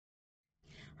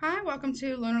Hi, welcome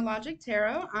to Lunar Logic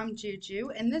Tarot. I'm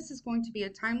Juju, and this is going to be a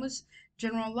timeless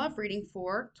general love reading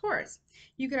for Taurus.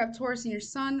 You could have Taurus in your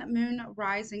sun, moon,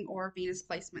 rising, or Venus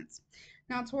placements.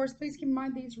 Now, Taurus, please keep in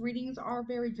mind these readings are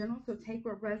very general, so take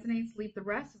what resonates, leave the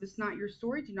rest. If it's not your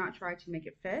story, do not try to make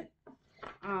it fit.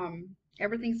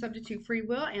 Everything's subject to free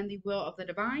will and the will of the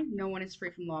divine. No one is free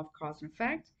from law of cause and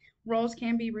effect. Roles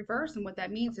can be reversed, and what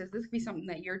that means is this could be something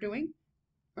that you're doing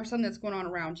or something that's going on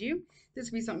around you. This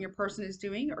could be something your person is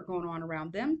doing or going on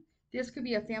around them. This could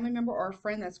be a family member or a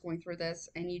friend that's going through this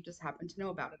and you just happen to know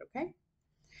about it, okay?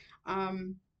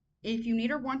 Um, if you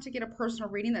need or want to get a personal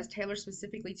reading that's tailored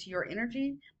specifically to your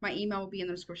energy, my email will be in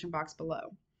the description box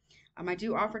below. I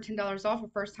do offer $10 off for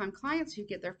first-time clients who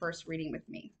get their first reading with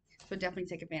me. So definitely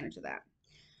take advantage of that.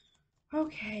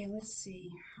 Okay, let's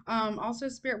see. Also,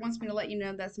 Spirit wants me to let you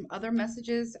know that some other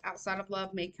messages outside of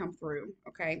love may come through.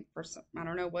 Okay, for some, I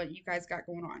don't know what you guys got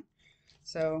going on,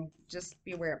 so just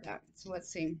be aware of that. So let's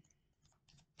see.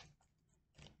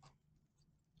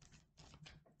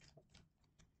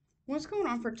 What's going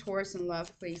on for Taurus in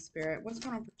love, please, Spirit? What's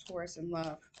going on for Taurus in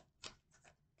love?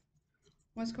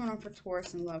 What's going on for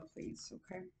Taurus in love, please?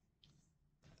 Okay.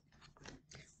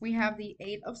 We have the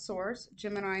Eight of Swords,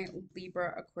 Gemini,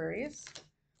 Libra, Aquarius.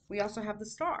 We also have the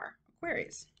Star,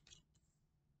 Aquarius.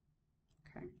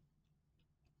 Okay.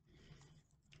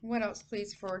 What else,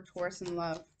 please, for Taurus in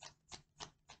love?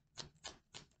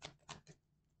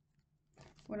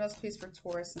 What else, please, for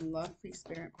Taurus in love, please,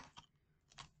 Spirit?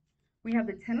 We have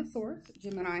the Ten of Swords,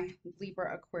 Gemini,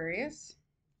 Libra, Aquarius.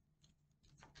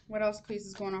 What else, please,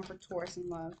 is going on for Taurus in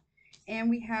love?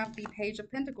 And we have the Page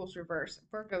of Pentacles reverse,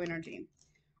 Virgo energy.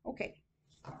 Okay.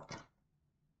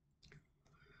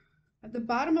 At the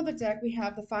bottom of the deck, we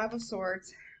have the Five of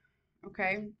Swords.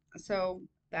 Okay, so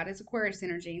that is Aquarius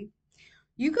energy.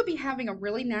 You could be having a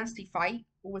really nasty fight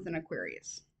with an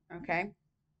Aquarius. Okay.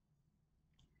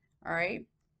 All right.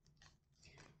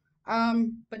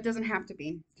 But it doesn't have to be.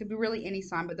 It could be really any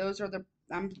sign, but those are the,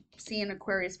 I'm seeing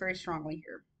Aquarius very strongly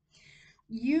here.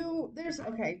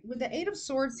 Okay, with the Eight of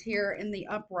Swords here in the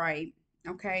upright,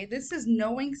 okay, this is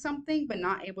knowing something but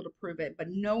not able to prove it, but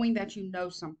knowing that you know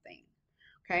something,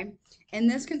 okay? And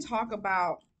this can talk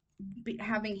about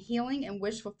having healing and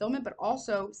wish fulfillment, but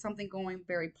also something going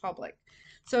very public.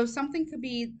 So something could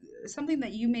be something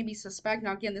that you maybe suspect.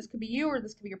 Now, again, this could be you or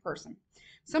this could be your person.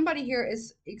 Somebody here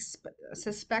is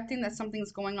suspecting that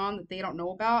something's going on that they don't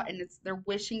know about, and they're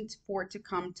wishing for it to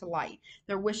come to light.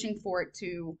 They're wishing for it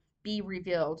to be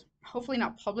revealed. Hopefully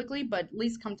not publicly, but at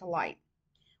least come to light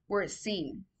where it's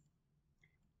seen.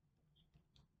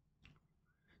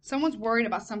 Someone's worried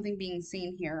about something being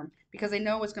seen here because they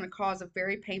know it's going to cause a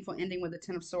very painful ending with the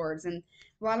Ten of Swords. And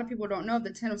a lot of people don't know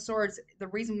the Ten of Swords, the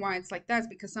reason why it's like that is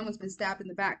because someone's been stabbed in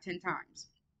the back 10 times.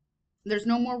 There's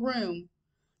no more room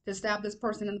to stab this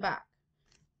person in the back.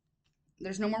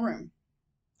 There's no more room.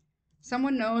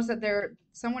 Someone knows that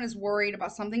someone is worried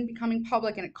about something becoming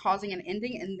public and it causing an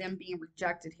ending and them being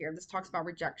rejected here. This talks about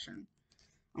rejection.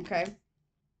 Okay.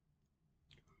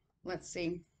 Let's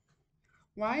see.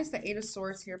 Why is the Eight of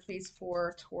Swords here, please,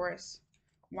 for Taurus?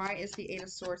 Why is the Eight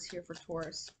of Swords here for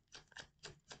Taurus?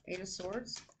 Eight of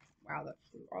Swords. Wow, that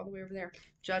flew all the way over there.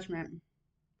 Judgment.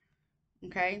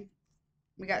 Okay.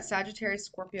 We got Sagittarius,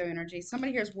 Scorpio energy.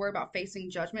 Somebody here is worried about facing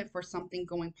judgment for something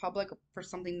going public, or for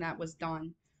something that was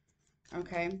done.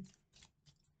 Okay.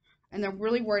 And they're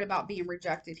really worried about being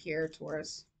rejected here,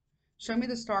 Taurus. Show me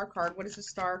the Star card. What is the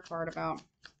Star card about?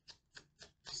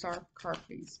 Star card,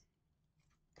 please.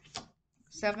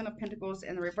 Seven of Pentacles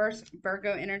in the reverse,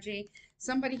 Virgo energy.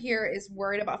 Somebody here is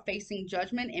worried about facing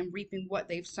judgment and reaping what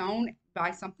they've sown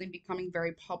by something becoming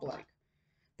very public.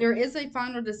 There is a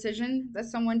final decision that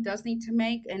someone does need to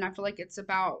make, and I feel like it's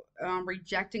about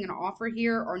rejecting an offer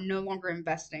here or no longer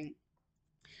investing.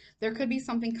 There could be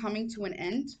something coming to an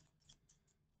end,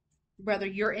 whether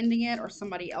you're ending it or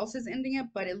somebody else is ending it,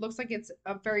 but it looks like it's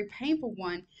a very painful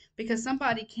one because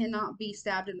somebody cannot be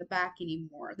stabbed in the back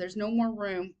anymore. There's no more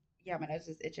room. Yeah, my nose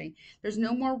is itching. There's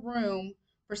no more room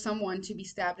for someone to be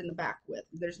stabbed in the back with.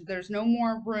 There's no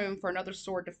more room for another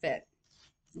sword to fit.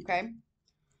 Okay?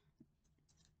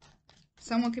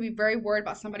 Someone could be very worried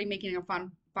about somebody making a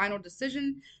final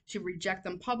decision to reject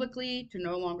them publicly, to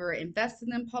no longer invest in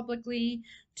them publicly,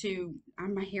 to,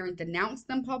 I'm hearing, denounce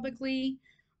them publicly.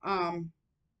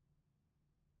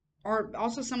 Or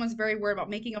also someone's very worried about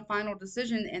making a final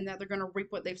decision and that they're going to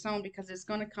reap what they've sown because it's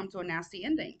going to come to a nasty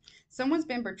ending. Someone's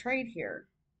been betrayed here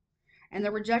and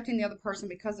they're rejecting the other person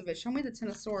because of it. Show me the Ten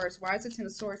of Swords. Why is the Ten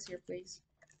of Swords here, please?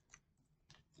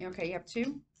 Okay, you have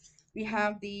two. We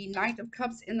have the Knight of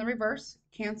Cups in the reverse,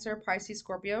 Cancer, Pisces,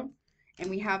 Scorpio. And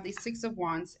we have the Six of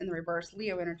Wands in the reverse,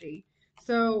 Leo energy.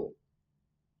 So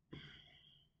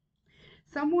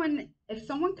if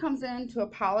someone comes in to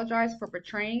apologize for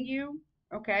betraying you,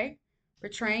 okay,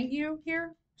 betraying you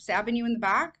here, stabbing you in the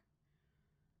back,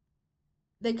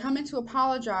 they come in to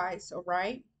apologize, all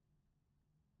right?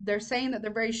 They're saying that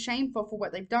they're very shameful for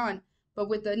what they've done, but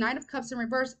with the Knight of Cups in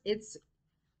reverse, it's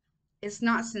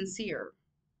not sincere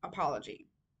apology.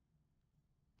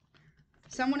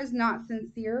 Someone is not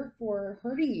sincere for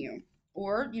hurting you,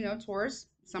 or, you know, Taurus,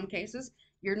 some cases,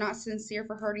 you're not sincere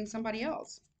for hurting somebody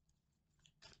else.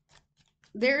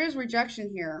 There is rejection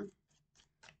here,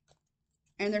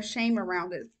 and there's shame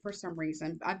around it for some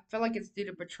reason. I feel like it's due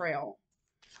to betrayal.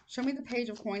 Show me the Page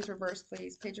of Coins reverse,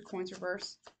 please. Page of Coins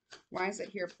reverse. Why is it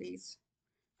here, please?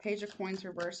 Page of Coins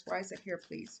reverse. Why is it here,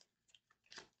 please?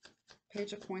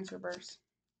 Page of Coins reverse.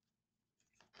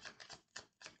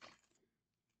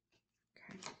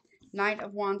 Okay. Knight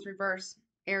of Wands reverse.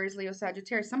 Aries, Leo,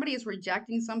 Sagittarius. Somebody is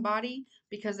rejecting somebody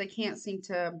because they can't seem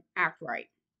to act right.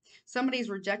 Somebody is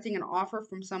rejecting an offer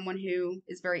from someone who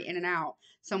is very in and out.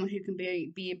 Someone who can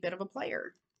be a bit of a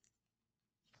player.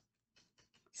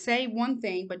 Say one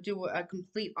thing, but do a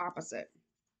complete opposite.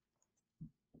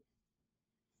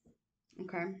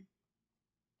 Okay.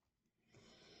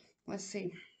 Let's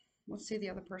see. Let's see the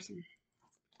other person.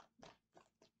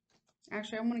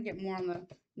 Actually, I want to get more on the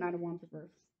Knight of Wands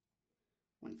reverse.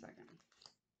 1 second.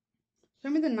 Show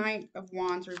me the Knight of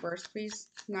Wands reverse, please.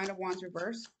 Knight of Wands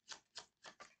reverse.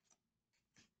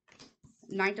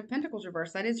 Knight of Pentacles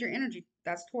reverse. That is your energy.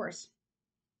 That's Taurus.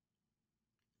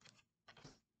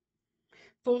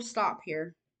 Full stop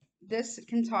here. This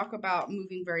can talk about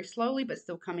moving very slowly but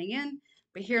still coming in.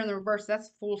 But here in the reverse,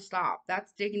 that's full stop.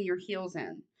 That's digging your heels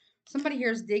in. Somebody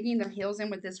here is digging their heels in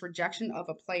with this rejection of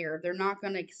a player. They're not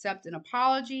going to accept an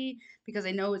apology because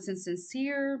they know it's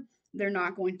insincere. They're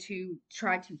not going to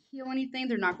try to heal anything.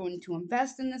 They're not going to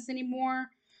invest in this anymore.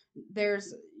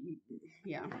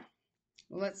 Yeah.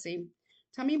 Well, let's see.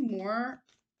 Tell me more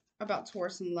about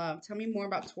Taurus and love. Tell me more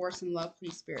about Taurus and love,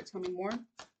 please, Spirit. Tell me more.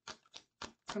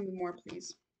 Tell me more,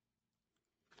 please.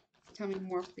 Tell me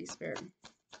more, please, Spirit.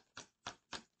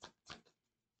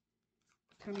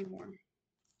 Tell me more.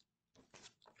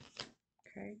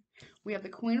 Okay. We have the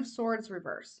Queen of Swords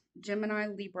reverse. Gemini,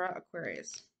 Libra,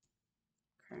 Aquarius.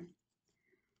 Okay.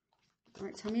 All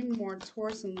right. Tell me more.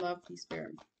 Taurus and love, please,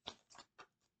 Spirit.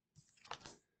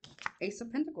 Ace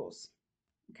of Pentacles.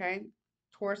 Okay.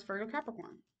 Taurus, Virgo,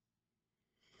 Capricorn.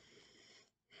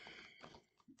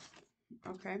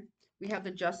 Okay. We have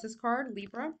the Justice card,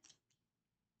 Libra.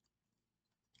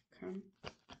 Okay.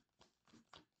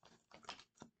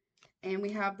 And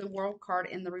we have the World card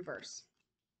in the reverse.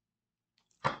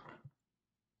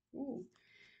 Ooh.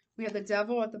 We have the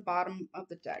Devil at the bottom of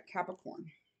the deck, Capricorn.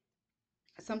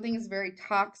 Something is very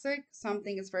toxic.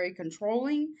 Something is very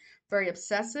controlling, very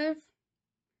obsessive,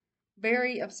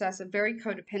 very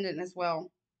codependent as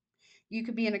well. You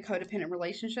could be in a codependent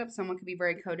relationship. Someone could be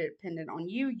very codependent on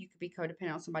you. You could be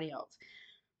codependent on somebody else.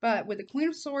 But with the Queen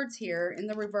of Swords here in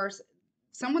the reverse,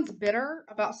 someone's bitter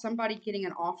about somebody getting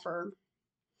an offer.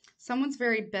 Someone's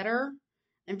very bitter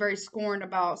and very scorned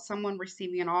about someone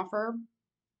receiving an offer.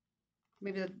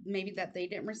 Maybe that they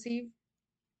didn't receive.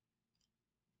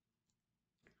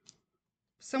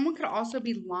 Someone could also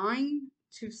be lying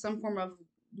to some form of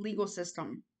legal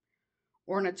system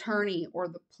or an attorney or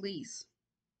the police.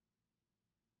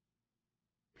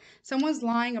 Someone's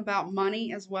lying about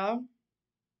money as well.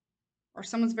 Or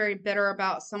someone's very bitter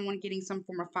about someone getting some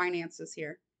form of finances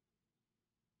here.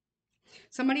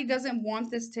 Somebody doesn't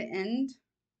want this to end,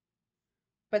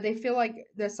 but they feel like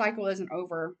the cycle isn't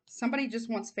over. Somebody just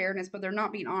wants fairness, but they're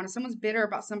not being honest. Someone's bitter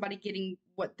about somebody getting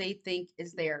what they think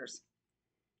is theirs.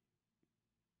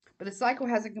 But the cycle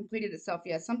hasn't completed itself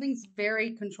yet. Something's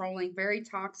very controlling, very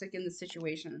toxic in the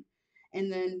situation.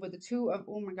 And then with the two of,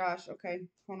 oh my gosh, okay,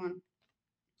 hold on.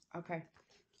 Okay,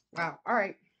 wow, all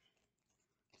right.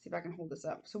 Let's see if I can hold this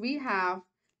up. So we have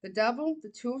the Devil, the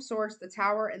Two of Swords, the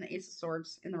Tower, and the Ace of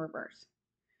Swords in the reverse.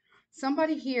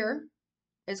 Somebody here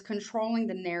is controlling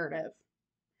the narrative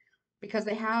because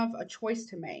they have a choice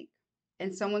to make.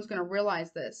 And someone's going to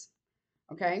realize this,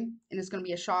 okay? And it's going to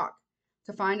be a shock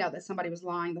to find out that somebody was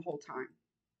lying the whole time,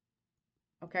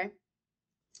 okay?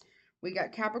 We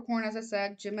got Capricorn, as I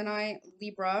said, Gemini,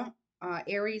 Libra,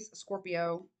 Aries,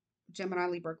 Scorpio, Gemini,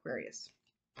 Libra, Aquarius.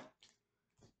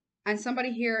 And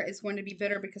somebody here is going to be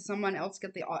bitter because someone else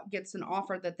gets an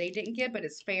offer that they didn't get, but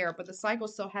it's fair, but the cycle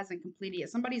still hasn't completed yet.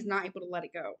 Somebody's not able to let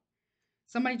it go.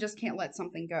 Somebody just can't let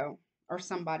something go, or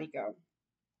somebody go.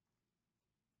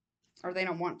 Or they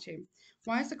don't want to.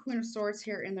 Why is the Queen of Swords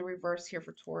here in the reverse here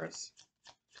for Taurus?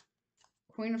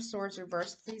 Queen of Swords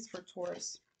reversed, please, for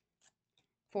Taurus.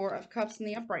 Four of Cups in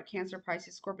the upright, Cancer,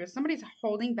 Pisces, Scorpio. Somebody's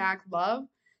holding back love.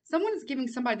 Someone is giving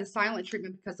somebody the silent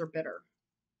treatment because they're bitter.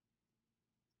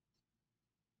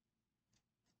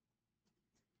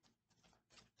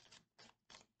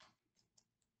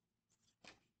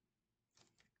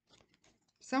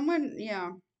 Someone,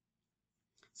 yeah.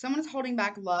 Someone's holding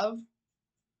back love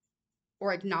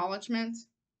or acknowledgement,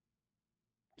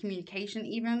 communication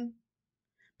even,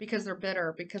 because they're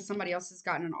bitter, because somebody else has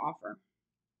gotten an offer.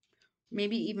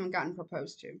 Maybe even gotten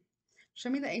proposed to. Show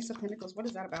me the Ace of Pentacles. What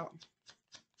is that about?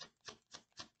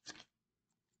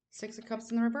 Six of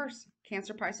Cups in the reverse.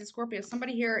 Cancer, Pisces, Scorpio.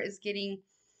 Somebody here is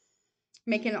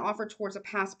making an offer towards a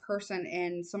past person,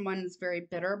 and someone is very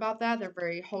bitter about that. They're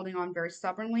very holding on very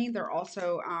stubbornly. They're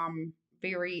also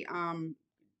very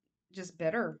just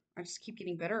bitter. I just keep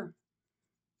getting bitter.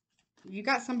 You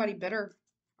got somebody bitter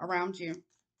around you.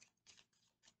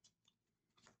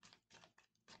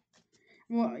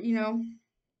 Well, you know,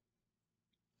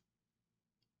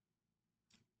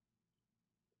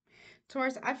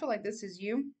 Taurus, I feel like this is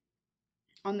you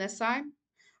on this side.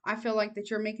 I feel like that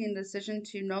you're making the decision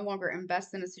to no longer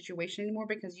invest in a situation anymore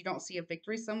because you don't see a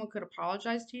victory. Someone could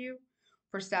apologize to you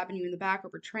for stabbing you in the back or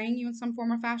betraying you in some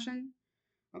form or fashion.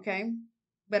 Okay.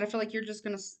 But I feel like you're just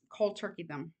going to cold turkey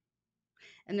them.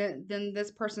 And then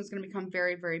this person is going to become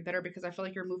very, very bitter because I feel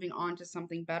like you're moving on to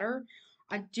something better.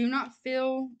 I do not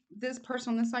feel this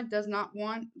person on this side does not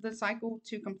want the cycle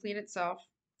to complete itself.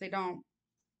 They don't.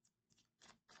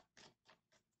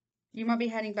 You might be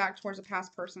heading back towards a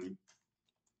past person.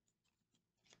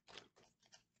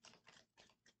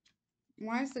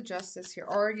 Why is the Justice here?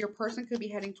 Or your person could be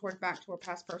heading back to a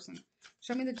past person.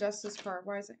 Show me the Justice card.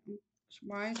 Why is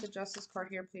the Justice card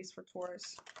here, please, for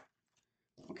Taurus?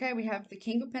 Okay, we have the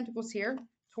King of Pentacles here,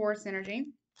 Taurus energy.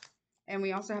 And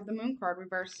we also have the Moon card,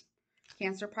 reverse,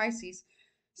 Cancer, Pisces.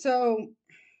 So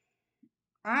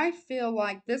I feel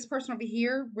like this person over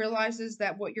here realizes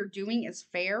that what you're doing is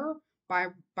fair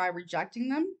by rejecting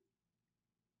them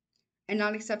and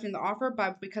not accepting the offer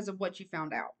because of what you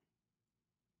found out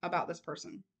about this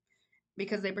person,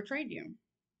 because they betrayed you.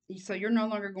 So you're no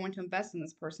longer going to invest in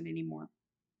this person anymore.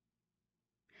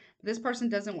 This person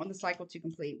doesn't want the cycle to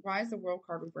complete. Why is the World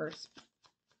card reversed?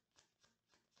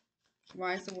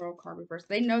 Why is the World card reversed?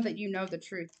 They know that you know the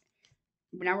truth.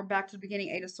 Now we're back to the beginning,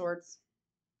 Eight of Swords.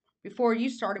 Before you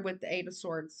started with the Eight of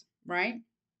Swords, right?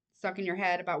 Stuck in your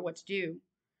head about what to do,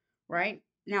 right?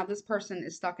 Now this person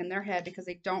is stuck in their head because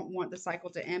they don't want the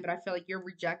cycle to end, but I feel like you're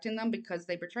rejecting them because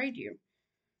they betrayed you.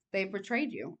 They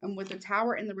betrayed you. And with the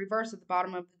Tower in the reverse at the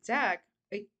bottom of the deck,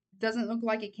 it doesn't look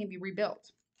like it can be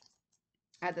rebuilt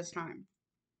at this time.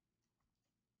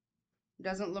 It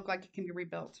doesn't look like it can be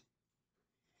rebuilt.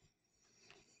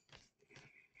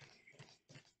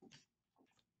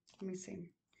 Let me see.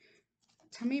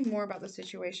 Tell me more about the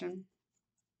situation.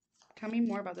 Tell me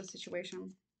more about the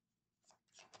situation.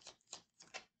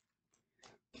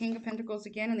 King of Pentacles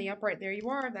again in the upright. There you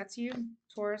are. That's you,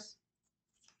 Taurus.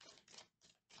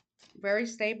 Very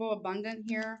stable, abundant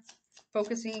here.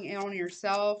 Focusing on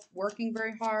yourself. Working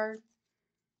very hard.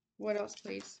 What else,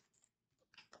 please?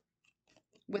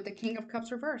 With the King of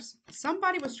Cups reverse.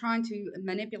 Somebody was trying to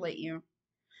manipulate you.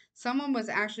 Someone was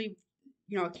actually,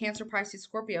 you know, a Cancer, Pisces,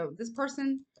 Scorpio. This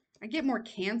person, I get more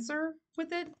Cancer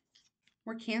with it.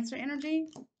 More Cancer energy.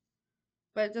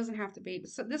 But it doesn't have to be.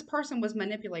 So this person was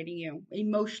manipulating you,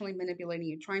 emotionally manipulating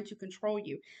you, trying to control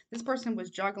you. This person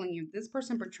was juggling you. This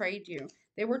person betrayed you.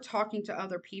 They were talking to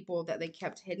other people that they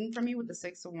kept hidden from you with the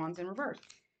Six of Wands in reverse.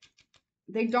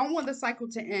 They don't want the cycle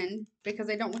to end because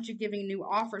they don't want you giving new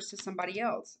offers to somebody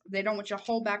else. They don't want you to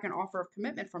hold back an offer of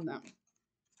commitment from them.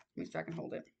 Let me see if I can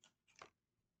hold it.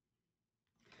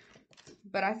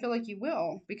 But I feel like you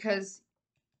will, because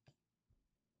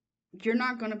you're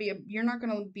not going to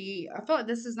be, I feel like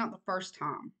this is not the first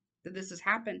time that this has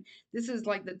happened. This is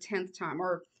like the 10th time,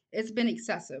 or it's been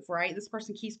excessive, right? This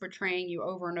person keeps betraying you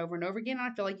over and over and over again. And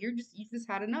I feel like you just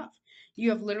had enough.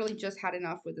 You have literally just had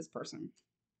enough with this person.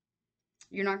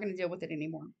 You're not going to deal with it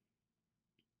anymore.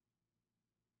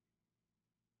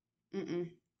 Could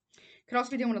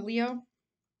also be dealing with a Leo,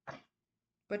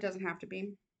 but it doesn't have to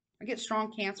be. I get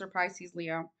strong Cancer, Pisces,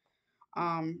 Leo,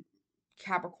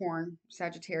 Capricorn,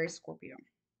 Sagittarius, Scorpio.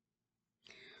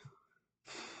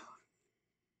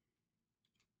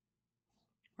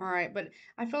 All right, but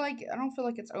I don't feel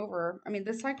like it's over. I mean,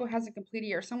 this cycle hasn't completed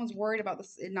yet. Or someone's worried about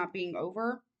this it not being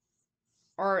over,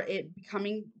 or it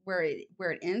becoming where it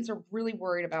ends. Or really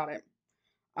worried about it.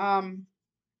 All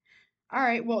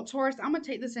right, well, Taurus, I'm gonna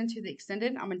take this into the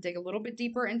extended. I'm gonna dig a little bit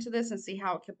deeper into this and see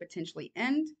how it could potentially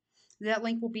end. That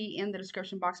link will be in the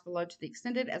description box below to the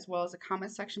extended, as well as the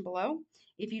comment section below.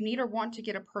 If you need or want to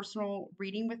get a personal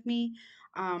reading with me,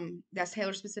 that's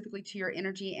tailored specifically to your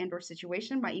energy and or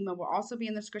situation, my email will also be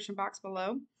in the description box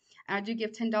below. And I do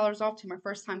give $10 off to my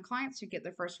first time clients who get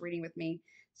their first reading with me.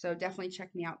 So definitely check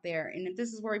me out there. And if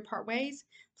this is where we part ways,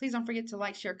 please don't forget to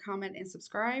like, share, comment, and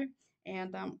subscribe.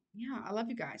 And yeah, I love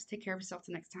you guys. Take care of yourself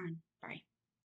till next time. Bye.